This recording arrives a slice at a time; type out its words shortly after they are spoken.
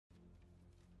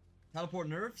Teleport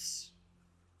nerfs.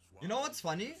 You know what's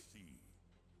funny?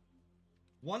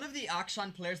 One of the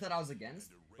Akshan players that I was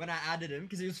against, when I added him,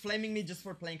 because he was flaming me just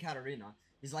for playing Katarina.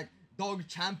 He's like, dog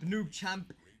champ, noob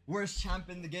champ, worst champ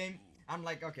in the game. I'm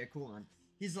like, okay, cool, man.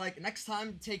 He's like, next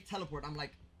time, take teleport. I'm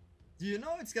like, do you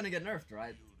know it's gonna get nerfed,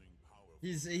 right?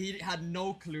 He had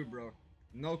no clue, bro.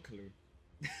 No clue.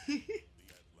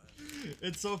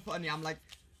 It's so funny. I'm like,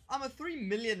 I'm a 3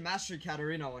 million mastery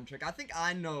Katarina one trick. I think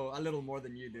I know a little more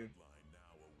than you do.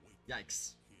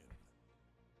 Yikes.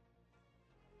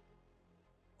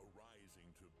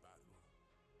 To battle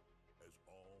as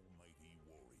almighty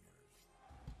warriors.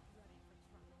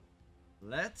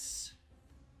 Let's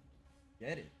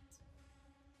get it.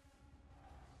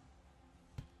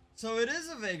 So it is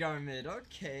a Veigar mid.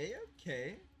 Okay,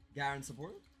 okay. Garen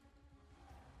support.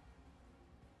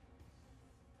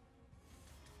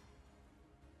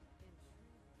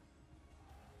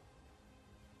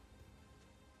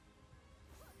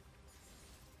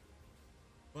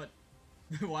 But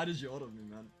why did you auto me,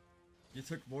 man? You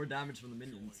took more damage from the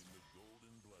minions.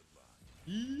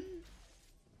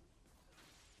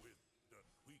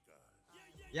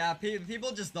 Yeah,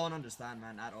 people just don't understand,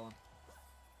 man, at all.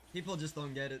 People just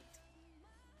don't get it.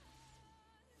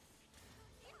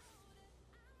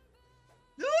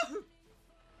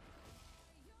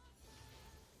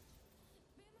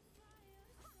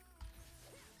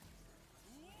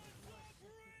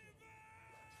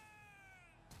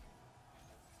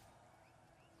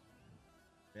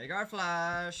 Veigar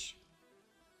flash.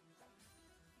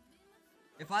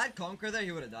 If I had Conquer there,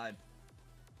 he would have died.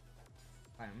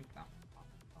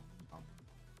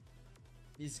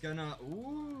 He's gonna...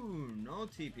 Ooh, no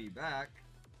TP back.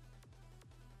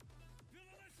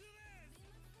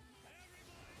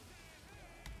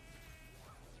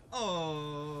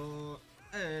 Oh,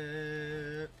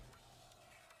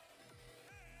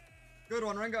 good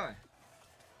one, Rengar.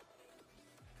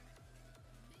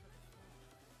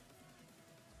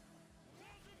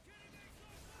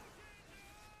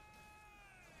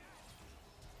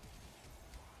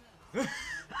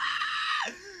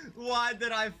 Why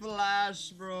did I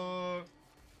flash, bro?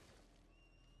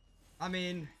 I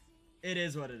mean, it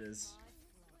is what it is.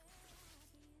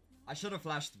 I should have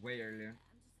flashed way earlier.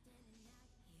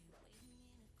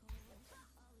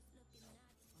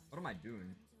 What am I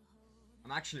doing?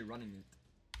 I'm actually running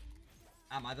it.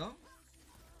 Am I though?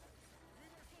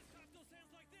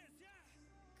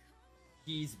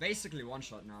 He's basically one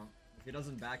shot now. If he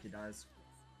doesn't back, he dies.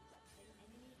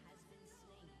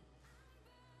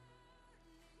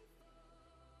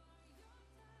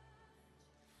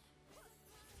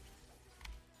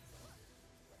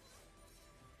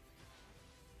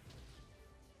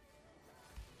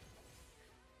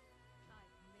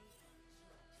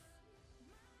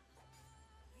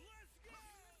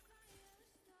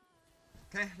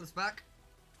 Okay, let's back.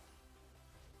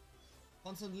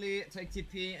 Constantly take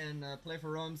TP and play for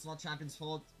roams. It's not champion's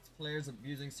fault. It's players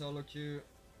abusing solo queue.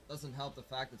 Doesn't help the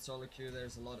fact that solo queue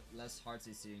there's a lot less hard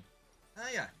CC.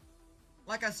 Yeah.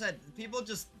 Like I said, people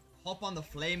just hop on the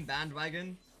flame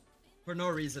bandwagon for no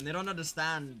reason. They don't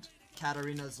understand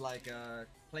Katarina's like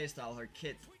playstyle, her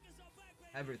kit,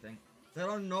 everything. They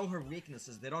don't know her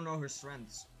weaknesses. They don't know her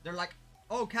strengths. They're like,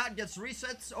 oh, Kat gets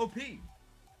resets, OP.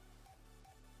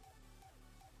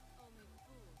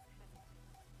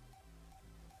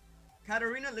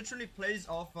 Katarina literally plays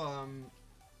off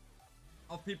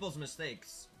people's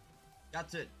mistakes.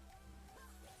 That's it.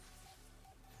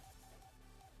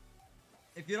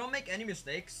 If you don't make any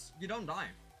mistakes, you don't die. Like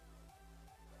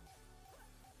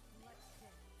I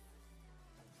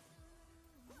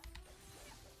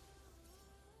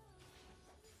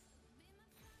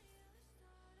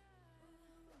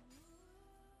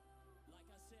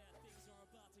said, things are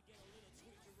about to get a little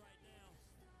tweaky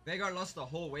right now. Veigar lost the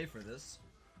whole way for this.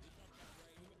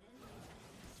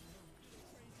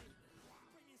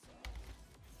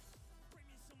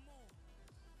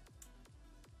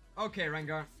 Okay,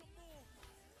 Rengar.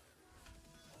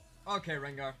 Okay,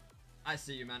 Rengar. I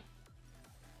see you, man.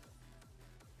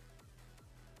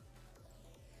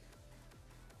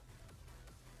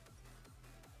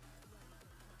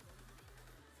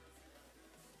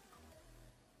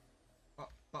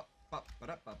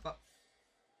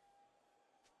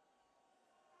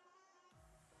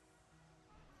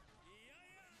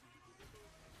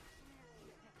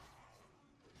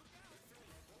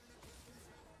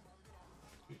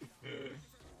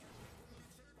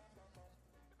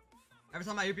 Every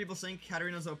time I hear people saying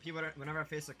Katarina's OP whenever I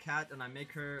face a cat and I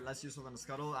make her less useful than a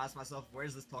scuttle, I ask myself,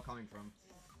 where's this talk coming from?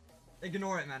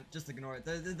 Ignore it, man. Just ignore it.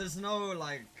 There's no,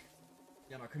 like,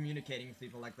 you know, communicating with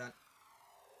people like that.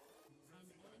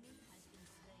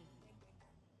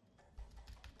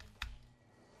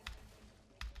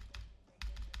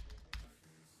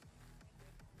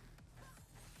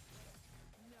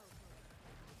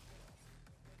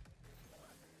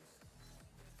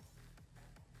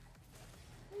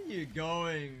 you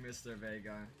going, Mr.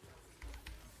 Veigar?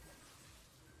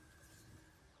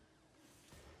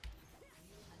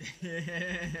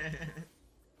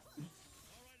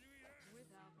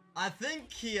 I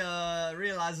think he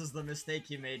realizes the mistake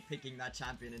he made picking that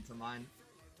champion into mine.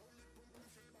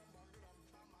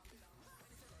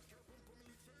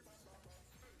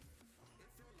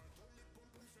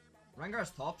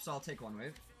 Rengar's top, so I'll take one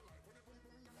wave.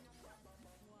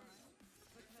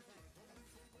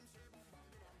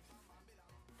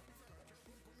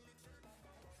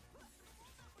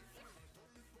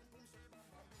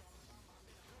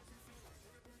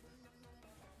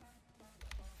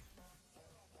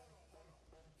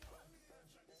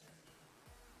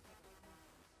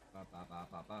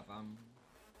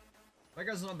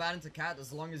 Veigar's not bad into cat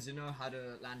as long as you know how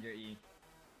to land your E.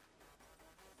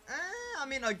 I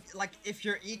mean, like, if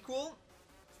you're equal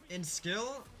in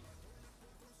skill,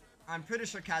 I'm pretty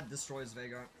sure cat destroys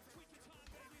Veigar.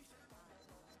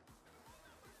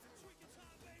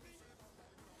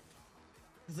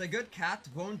 Because a good cat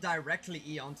won't directly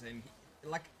E onto him.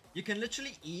 Like, you can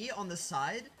literally E on the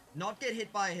side, not get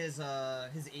hit by his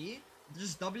E,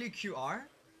 just WQR,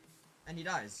 and he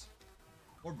dies.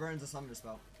 Or burns a summoner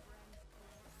spell.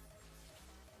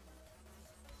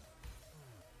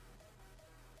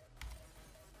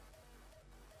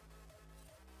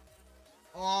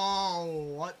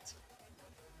 Oh, what?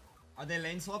 Are they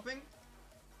lane swapping?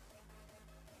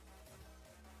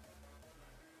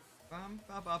 Bum,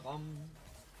 ba, ba, bum.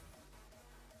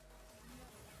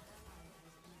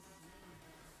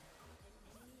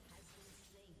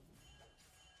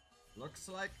 Looks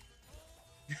like...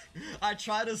 I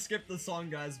try to skip the song,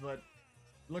 guys, but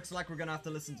looks like we're gonna have to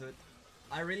listen to it.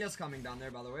 Irelia's coming down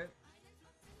there, by the way.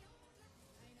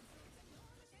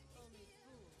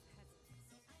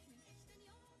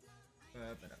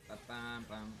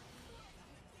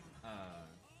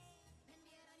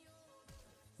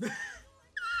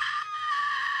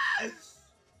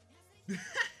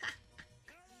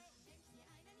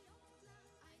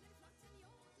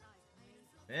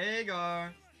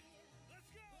 Veigar.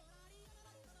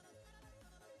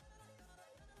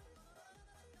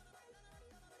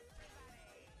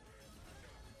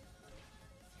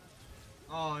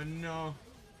 Oh no.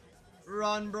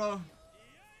 Run, bro.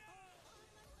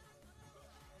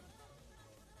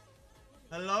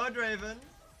 Hello, Draven.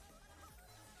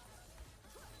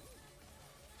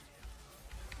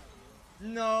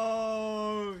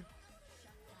 No.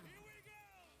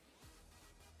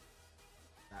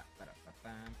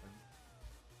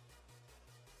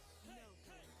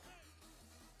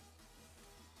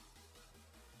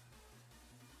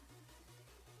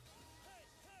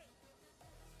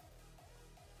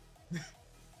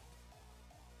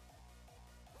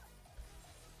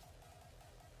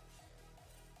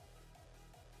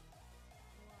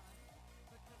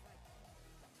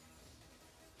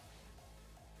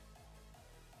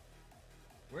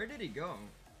 Where did he go?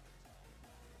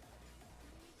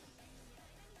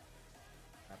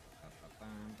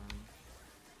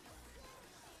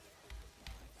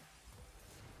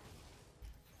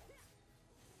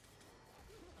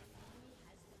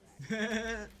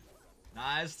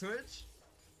 Nice Twitch.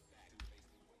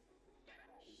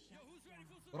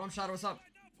 What up, Shadow? What's up?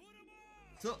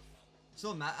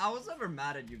 Still mad? I was never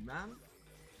mad at you, man.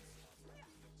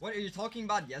 What are you talking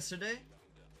about yesterday?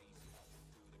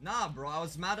 Nah, bro. I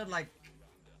was mad at like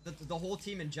the whole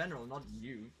team in general, not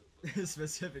you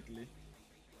specifically.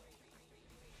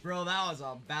 Bro, that was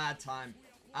a bad time.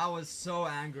 I was so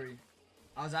angry.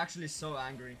 I was actually so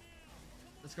angry.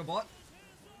 Let's go bot.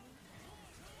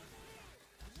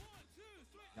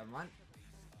 Never mind.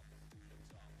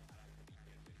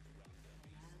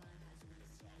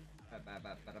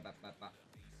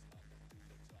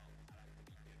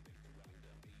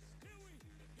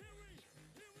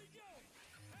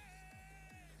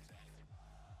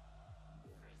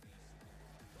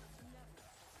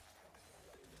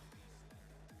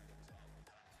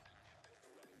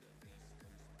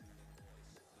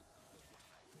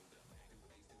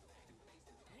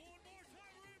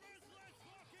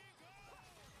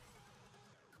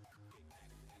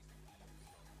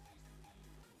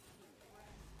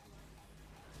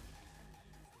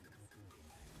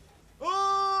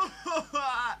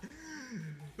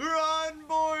 Run,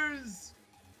 boys!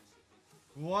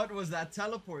 What was that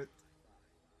teleport?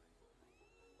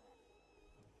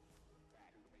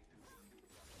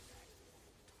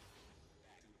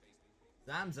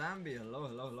 Zambi,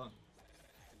 hello.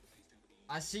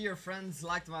 I see your friends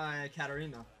liked my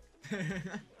Katarina.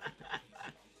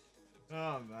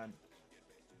 Oh, man.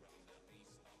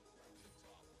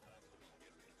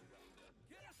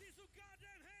 Can I see some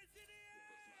goddamn hands in the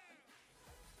air?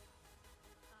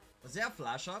 Does he have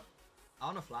flash up? I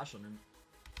want to flash on him.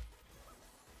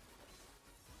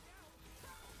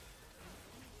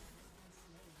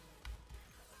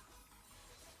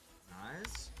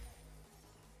 Nice.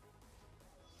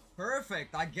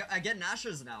 Perfect. I get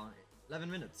Nashers now. 11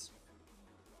 minutes.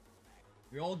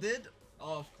 We all did?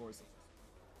 Oh, of course.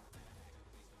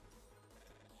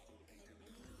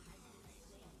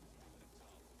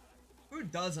 Who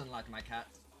doesn't like my cat?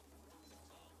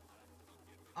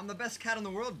 I'm the best cat in the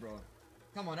world, bro.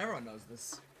 Come on, everyone knows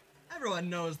this. Everyone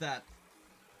knows that.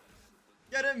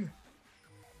 Get him!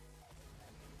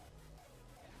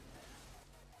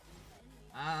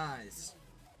 Nice.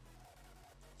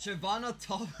 Shyvana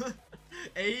top.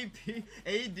 AP,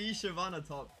 AD Shyvana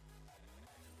top.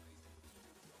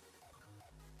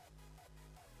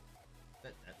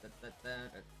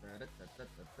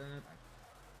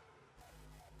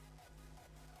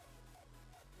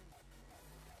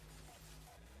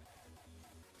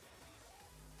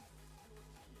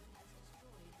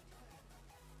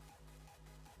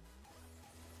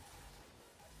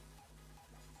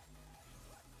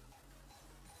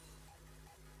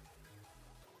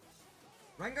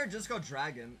 Rengar just got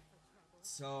dragon,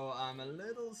 so I'm a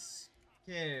little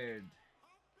scared.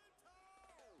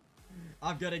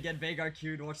 I'm gonna get Veigar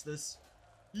queued, watch this.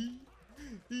 We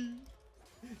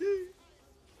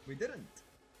didn't.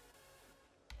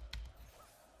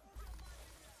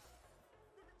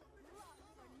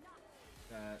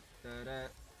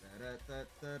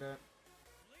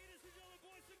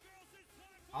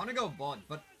 I wanna go bot,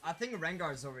 but I think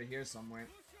Rengar's over here somewhere.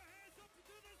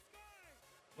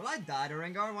 Will I die to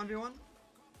Rengar 1v1?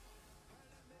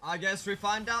 I guess we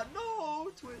find out.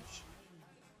 No, Twitch.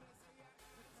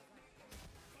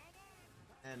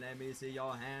 And let me see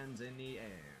your hands in the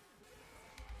air.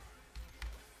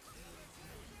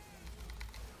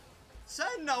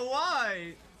 Senna,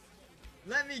 why?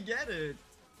 Let me get it.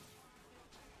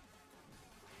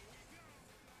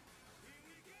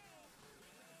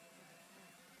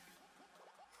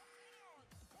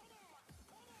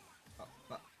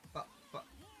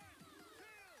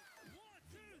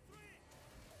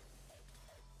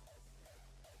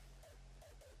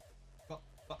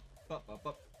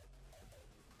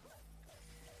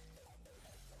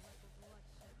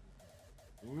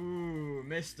 Ooh,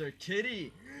 Mr.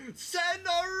 Kitty. Send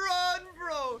a run,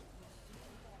 bro.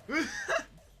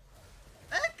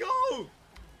 Echo.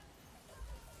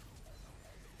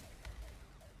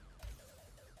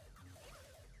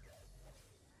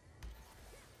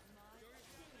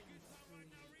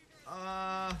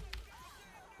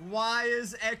 Why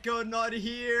is Echo not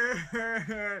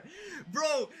here?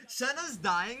 Bro, Senna's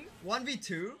dying.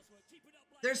 1v2.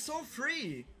 They're so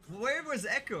free. Where was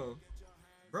Echo?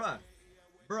 Bruh.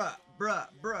 Bruh, bruh,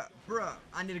 bruh, bruh.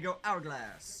 I need to go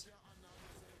hourglass.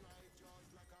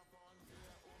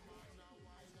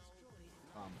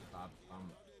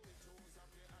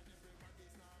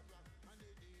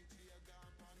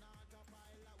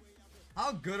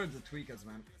 How good are the tweakers,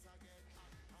 man?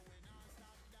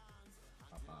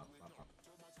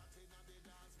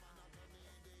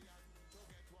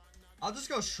 I'll just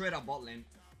go straight up bot lane.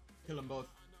 Kill them both.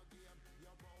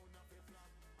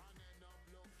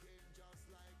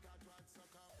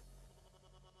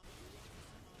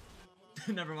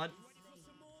 Never mind.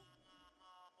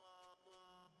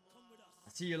 I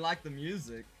see you like the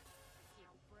music.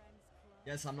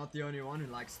 Guess I'm not the only one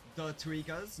who likes the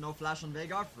tweakers. No flash on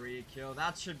Veigar. Free kill.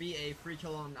 That should be a free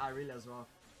kill on Irelia as well.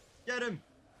 Get him!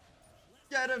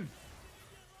 Get him!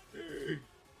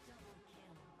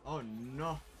 Oh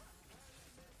no.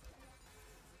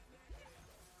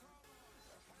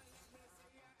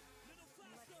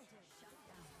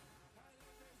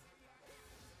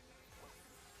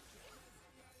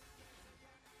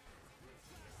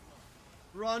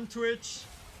 Run, Twitch.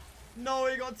 No,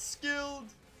 he got skilled.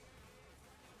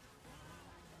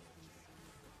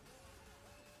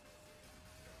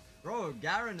 Bro,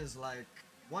 Garen is like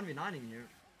 1v9ing you.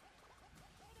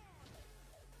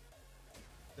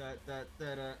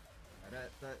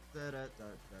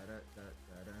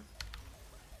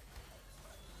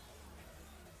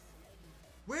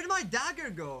 Where did my dagger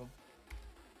go?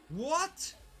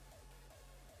 What?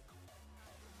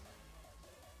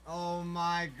 Oh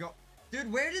my god. Dude,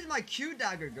 where did my Q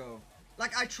dagger go?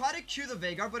 Like, I tried to Q the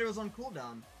Veigar, but it was on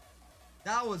cooldown.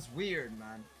 That was weird,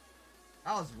 man.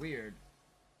 That was weird.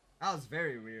 That was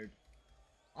very weird.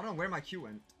 I don't know where my Q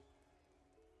went.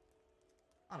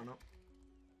 I don't know.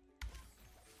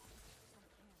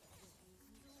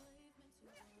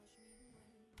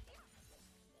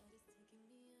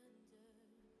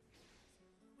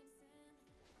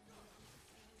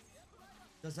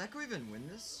 Does Echo even win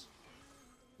this?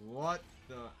 What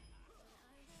the?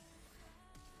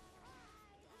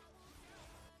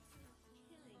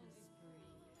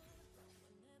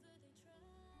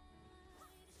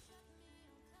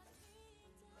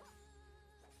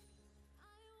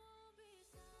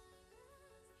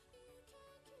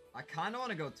 I kinda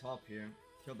wanna go top here.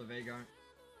 Kill the Veigar.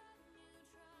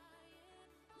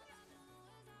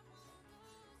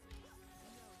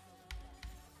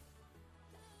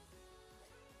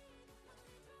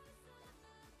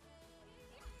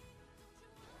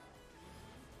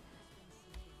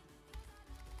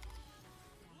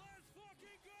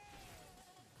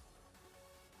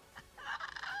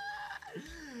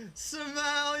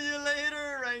 Smell you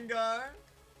later, Rengar.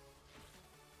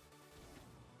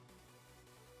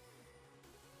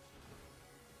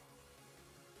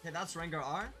 Okay, that's Rengar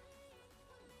R.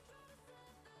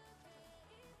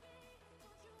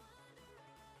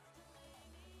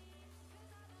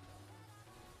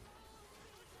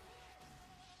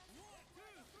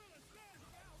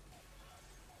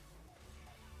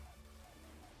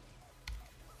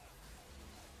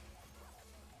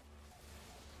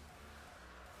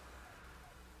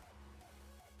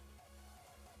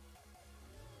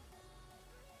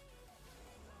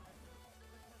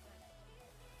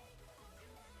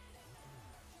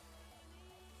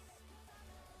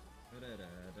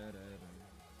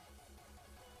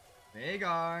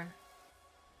 Veigar.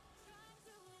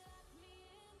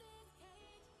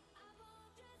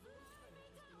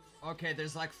 Okay,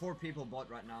 there's like 4 people bot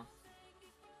right now.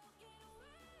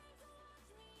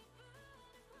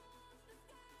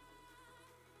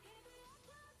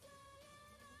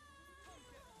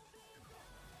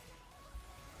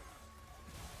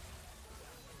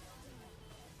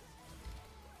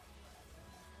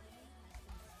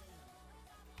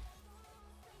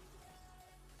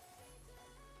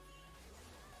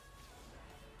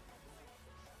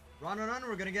 Run, run, run,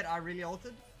 we're gonna get really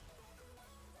ulted.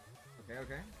 Okay,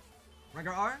 okay.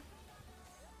 Rengar R.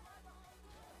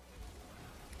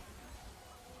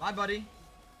 Bye, buddy.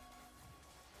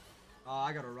 Oh,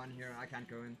 I gotta run here. I can't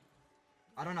go in.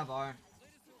 I don't have R.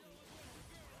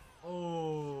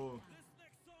 Oh. This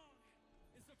next song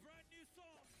is a brand new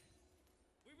song.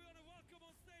 We want to welcome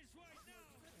on stage right now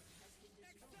Exception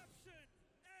and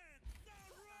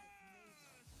The Rush.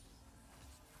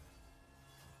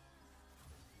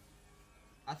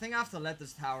 I think I have to let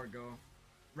this tower go.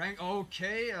 Rank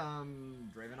okay,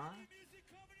 Dravenor. Music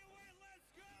coming your way, let's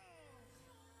go.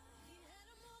 Reavers,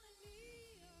 are you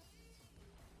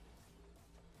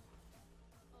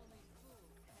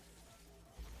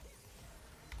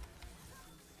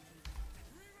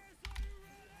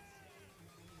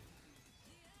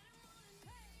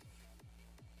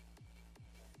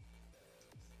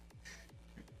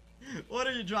ready? What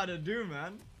are you trying to do,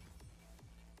 man?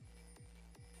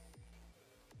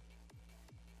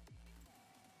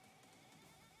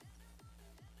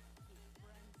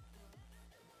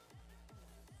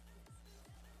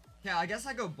 Yeah, I guess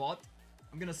I go bot.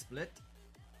 I'm gonna split.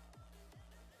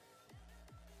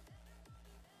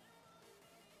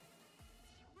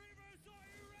 Reavers, are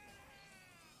you ready?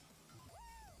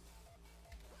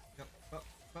 Yup, bup,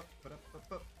 bup, bup, bup,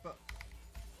 bup, bup.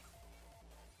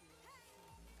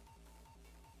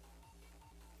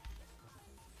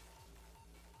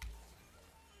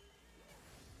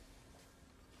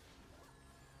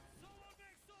 Someone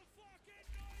make some fucking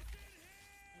noise in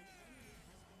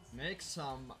here. Make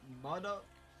some mother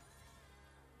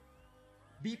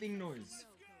beeping noise.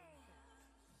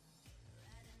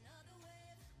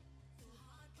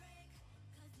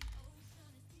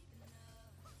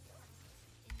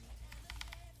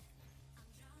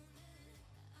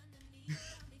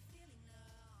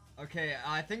 Okay,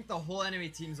 I think the whole enemy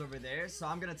team's over there, so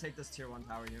I'm gonna take this tier 1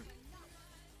 tower here.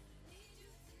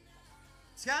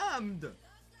 Scammed!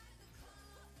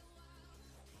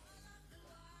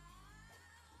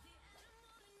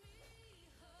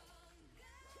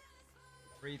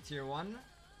 3 tier 1.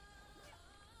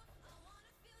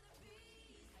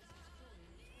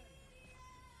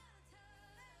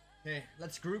 Okay,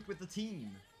 let's group with the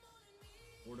team.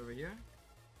 Ward over here.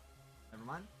 Never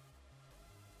mind.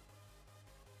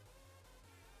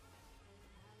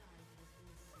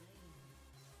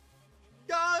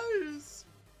 Guys!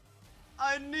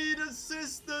 I need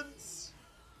assistance!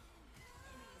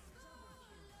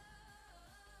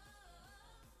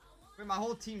 Wait, my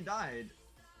whole team died.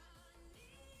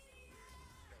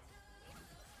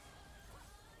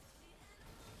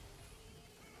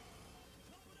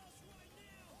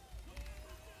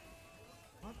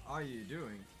 What are you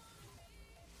doing?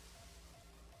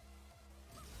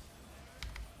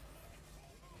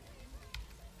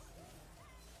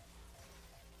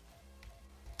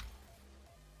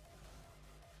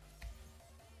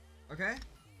 Okay.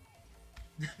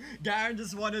 Garen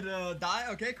just wanted to die.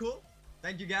 Okay, cool.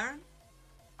 Thank you, Garen.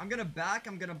 I'm gonna buy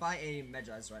a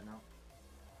Medjai's right now.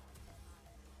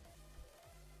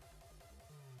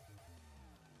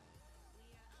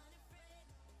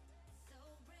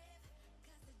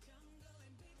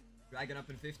 Dragon up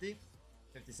in 50.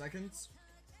 50 seconds.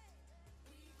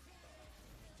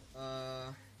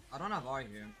 I don't have R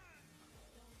here.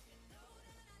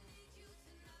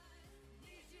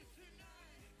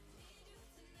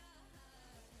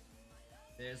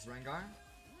 There's Rengar.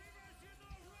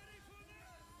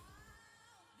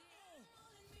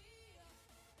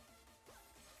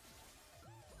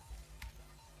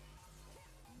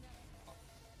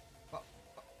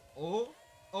 Oh,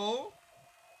 oh.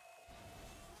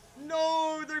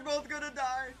 No, they're both gonna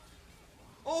die.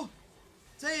 Oh,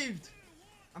 saved.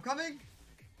 I'm coming.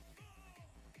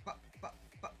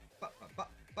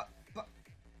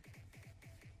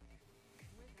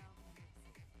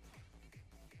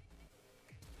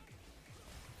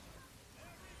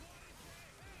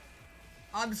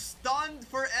 I'm stunned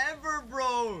forever,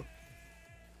 bro.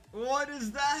 What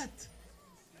is that?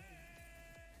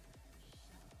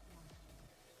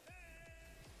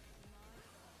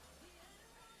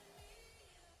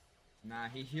 Nah,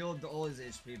 he healed all his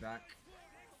HP back.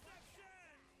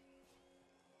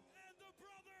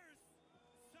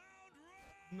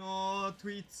 No,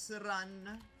 tweets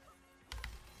run.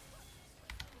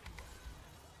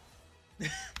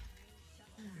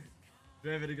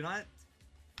 Draven Ignite.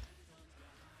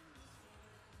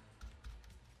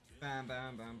 Bam,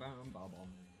 bam, bam, bam, bam, bam.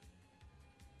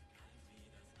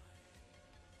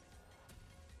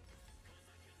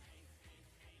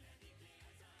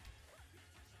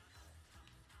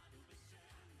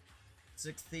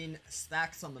 $16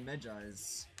 stacks on the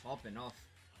Medjai's popping off.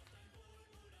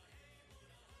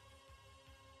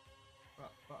 Ba,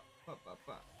 ba,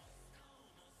 ba.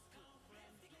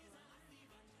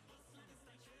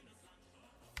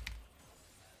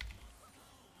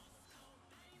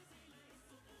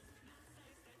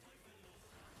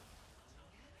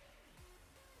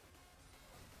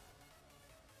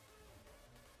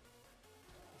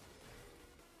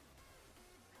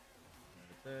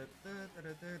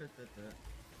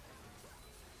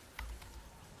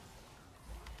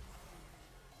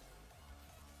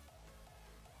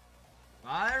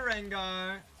 'Bye,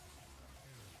 Rengar.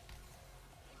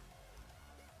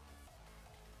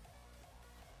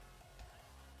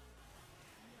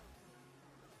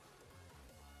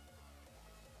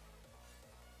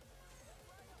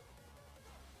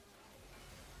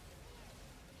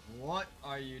 What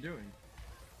are you doing?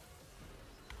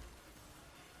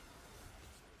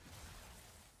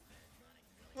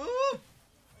 Ooh!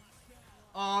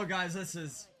 Oh, guys, this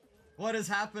is... What is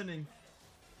happening?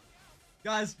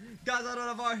 Guys, I don't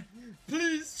have R.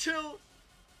 Please chill.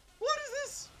 What is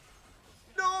this?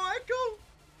 No echo.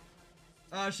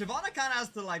 Shyvana kind of has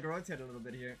to like rotate a little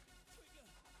bit here.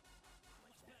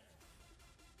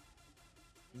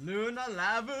 Luna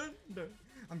Lavender.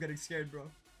 I'm getting scared, bro.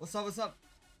 What's up? What's up?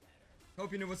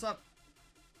 Hope you knew what's up.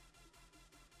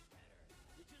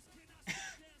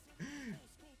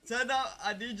 Tenda,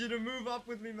 I need you to move up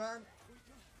with me, man.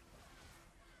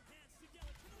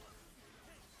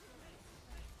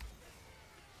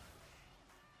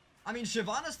 I mean,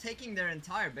 Shyvana's taking their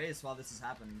entire base while this is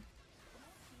happening.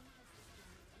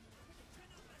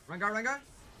 Rengar, Rengar.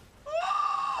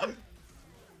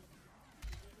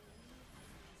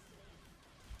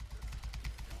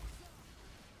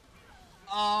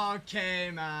 Okay,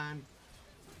 man.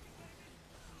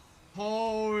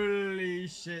 Holy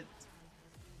shit.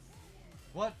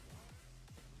 What?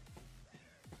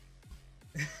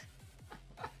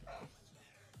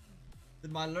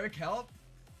 Did my lurk help?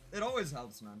 It always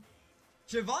helps, man.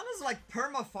 Shyvana's like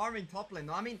perma farming top lane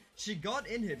though. I mean, she got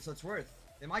inhib, so it's worth.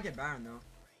 They might get Baron though.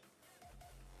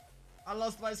 I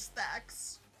lost my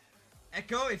stacks.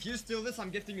 Echo, if you steal this, I'm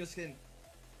gifting you a skin.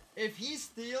 If he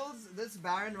steals this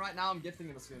Baron right now, I'm gifting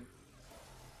him a skin.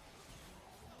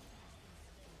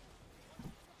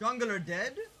 Jungler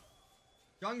dead?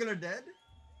 Jungler dead?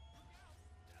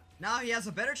 Now he has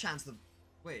a better chance to...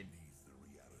 Wait.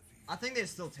 I think they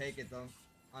still take it though.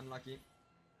 Unlucky.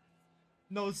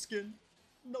 No skin.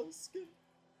 No skin.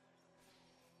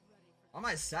 Why am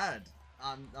I sad?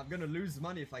 I'm gonna lose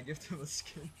money if I give them a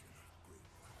skin.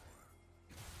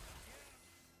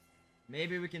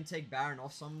 Maybe we can take Baron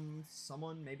off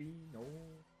someone, maybe? No.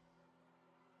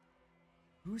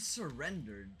 Who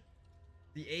surrendered?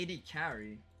 The AD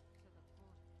carry.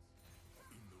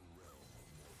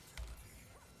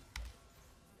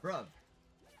 Bruv,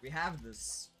 we have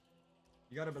this.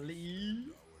 You gotta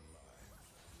believe.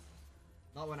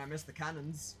 Not when I miss the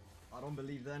cannons. I don't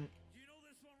believe then. You know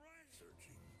this one, right?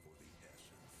 Searching for the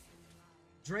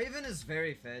essence Draven is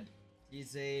very fed.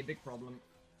 He's a big problem.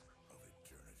 of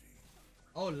eternity.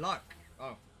 Oh, luck.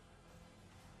 Oh.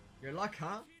 Your luck, huh?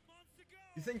 18 months ago,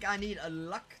 You think I need a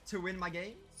luck to win my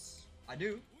games? I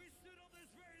do. we stood on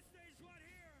this very stage right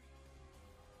here,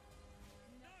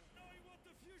 not knowing what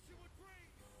the future would bring.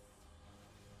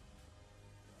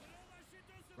 But all that shit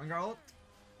doesn't Rengar ult.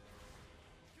 matter,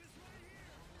 'cause right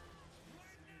here,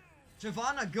 right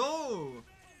now, Shyvana, go!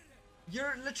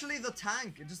 You're literally the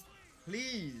tank. Just,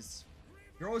 please.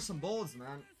 Grow some balls,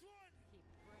 man.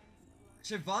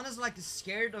 this one. Shyvana's like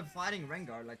scared of fighting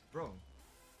Rengar. Like, bro.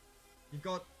 You've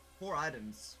got 4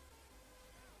 items.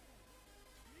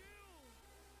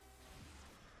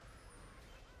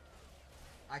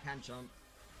 I can't jump.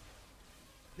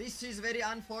 This is very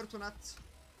unfortunate.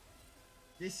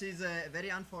 This is very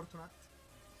unfortunate.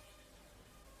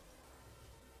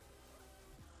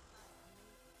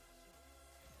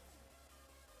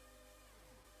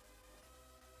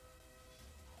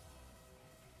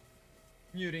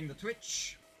 Muting the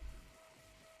Twitch.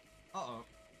 Uh-oh.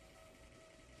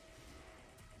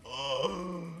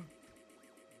 Oh.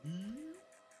 Realm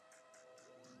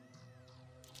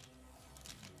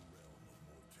of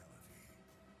mortality,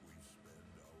 we spend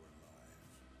our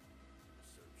lives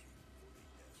searching for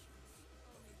the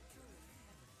essence of eternity.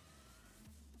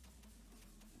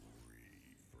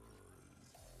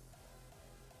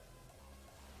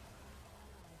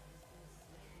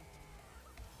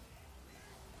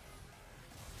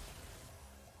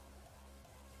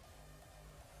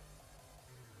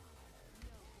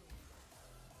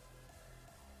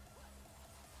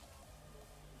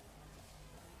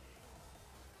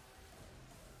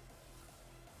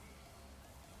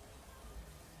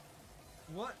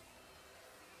 What?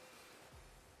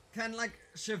 Can like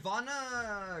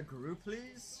Shyvana group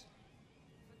please?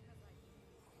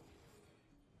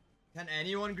 Can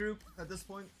anyone group at this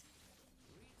point?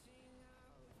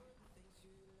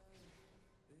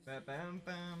 Ba-bam,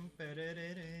 bam,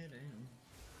 ba-da-da-da-dam.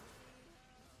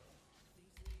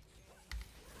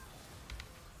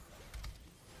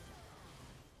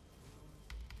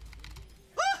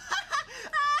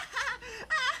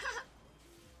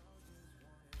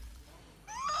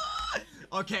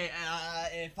 Okay,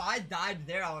 if I died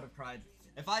there, I would have cried.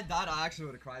 If I died, I actually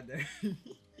would have cried there.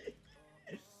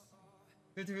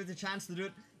 50-50 chance to do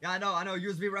it. Yeah, I know,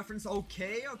 USB reference.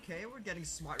 Okay, okay, we're getting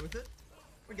smart with it.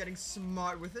 We're getting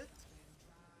smart with it.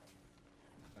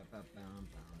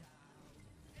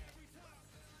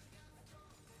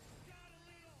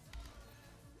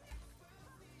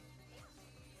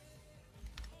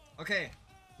 Okay,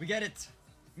 we get it.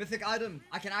 Mythic item.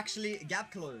 I can actually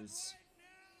gap close.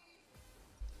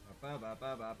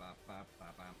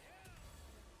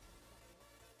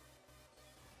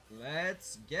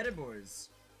 Let's get it, boys.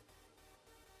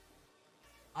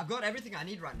 I've got everything I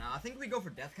need right now. I think we go for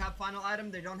Death Cap final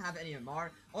item. They don't have any MR.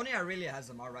 Only Aurelia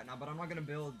has MR right now, but I'm not gonna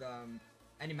build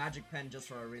any magic pen just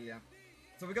for Aurelia.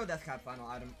 So we go Death Cap final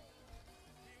item.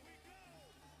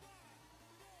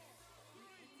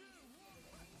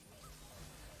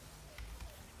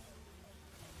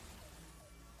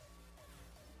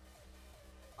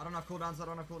 I don't have cooldowns, I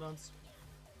don't have cooldowns.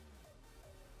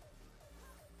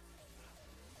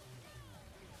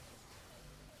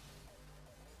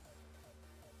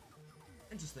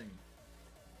 Interesting.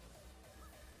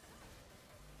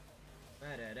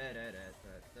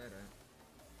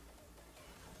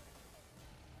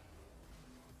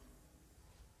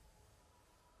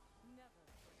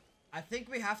 I think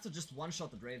we have to just one-shot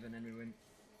the Draven and we win.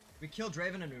 We kill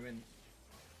Draven and we win.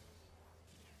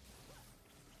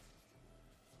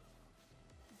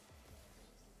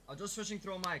 I was just switching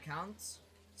through all my accounts.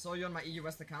 Saw you on my EU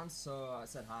West account, so I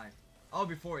said hi. Oh,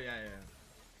 before, yeah.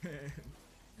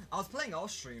 I was playing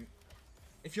off stream.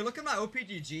 If you look at my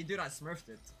OPGG, dude, I smurfed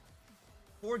it.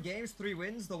 4 games, 3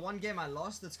 wins. The 1 game I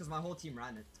lost, it's because my whole team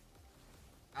ran it.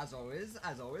 As always,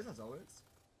 as always, as always.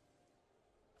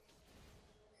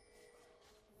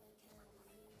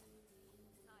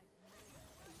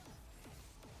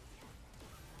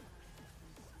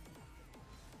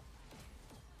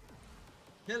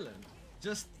 Kill him.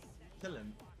 Just kill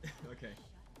him. Okay.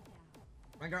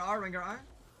 Rengar R, Rengar R.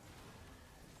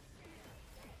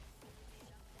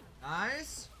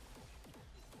 Nice.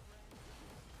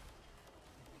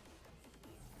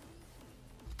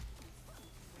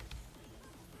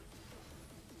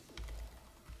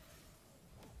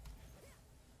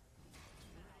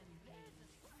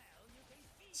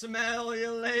 Smell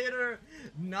you later.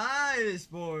 Nice,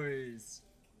 boys.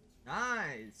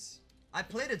 Nice. I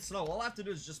played it slow. All I have to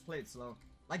do is just play it slow.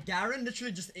 Like Garen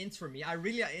literally just int for me. I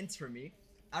really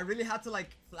had to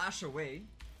like flash away.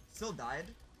 Still died.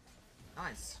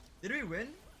 Nice. Did we win?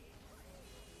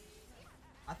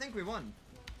 I think we won.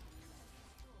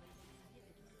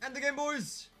 End the game,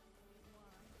 boys.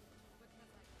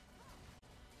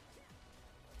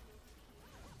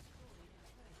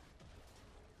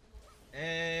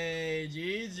 Hey,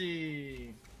 GG.